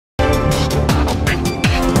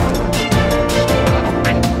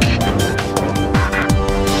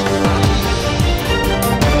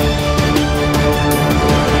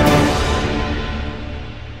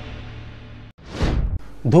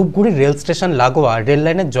Dhupguri rail station লাগোয়া rail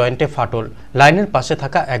লাইনের জয়েন্টে ফাটল। লাইনের পাশে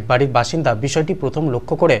থাকা এক বাড়ির বাসিন্দা বিষয়টি প্রথম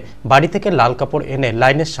লক্ষ্য করে বাড়ি থেকে লাল কাপড় এনে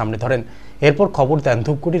লাইনের সামনে ধরেন। এরপর খবর দেন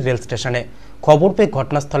ধূপগুড়ি রেল স্টেশনে। খবর পেয়ে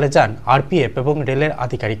ঘটনাস্থলে যান আরপিএফ এবং রেলের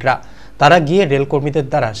আধিকারিকরা। তারা গিয়ে রেল কর্মীদের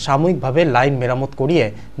দ্বারা সাময়িকভাবে লাইন মেরামত করিয়ে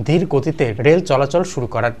ধীর গতিতে রেল চলাচল শুরু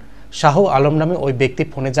করান। শাহ আলম নামে ওই ব্যক্তি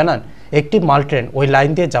ফোনে জানান, একটি মাল ট্রেন ওই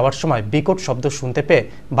লাইন দিয়ে যাওয়ার সময় বিকট শব্দ শুনতে পেয়ে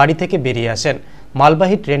বাড়ি থেকে বেরিয়ে আসেন।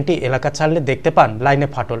 মালবাহী ট্রেনটি এলাকা ছাড়লে দেখতে পান লাইনে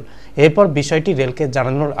ফাটল। এরপর বিষয়টি রেলকে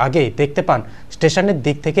জানানোর আগেই দেখতে পান স্টেশনের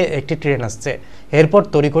দিক থেকে একটি ট্রেন আসছে। এরপর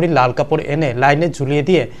তড়িঘড়ি লাল কাপড় এনে লাইনে ঝুলিয়ে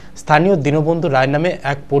দিয়ে স্থানীয় দীনবন্ধু রায় নামে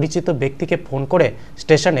এক পরিচিত ব্যক্তিকে ফোন করে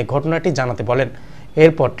স্টেশনে ঘটনাটি জানাতে বলেন।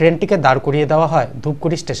 এরপর ট্রেনটিকে দাঁড় করিয়ে দেওয়া হয়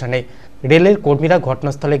ধূপগুড়ি স্টেশনে। রেলের কর্মীরা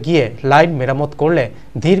ঘটনাস্থলে গিয়ে লাইন মেরামত করলে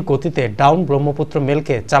ধীর গতিতে ডাউন ব্রহ্মপুত্র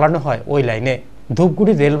মেলকে চালানো হয় ওই লাইনে।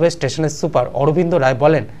 ধূপগুড়ি রেলওয়ে স্টেশনের সুপার অরবিন্দ রায়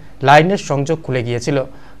বলেন, লাইনের সংযোগ খুলে গিয়েছিল।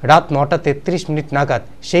 রাত 9টা 33 মিনিট নাগাদ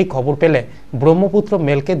সেই খবর পেলে ব্রহ্মপুত্র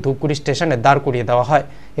মেলকে ধূপগুড়ি স্টেশনে দাঁড় করিয়ে দেওয়া হয়।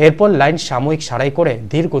 এরপর লাইন সাময়িক সারাই করে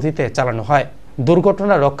ধীর গতিতে চালানো হয়।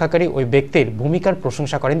 দুর্ঘটনা রক্ষাকারী ওই ব্যক্তির ভূমিকার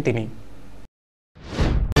প্রশংসা করেন তিনি।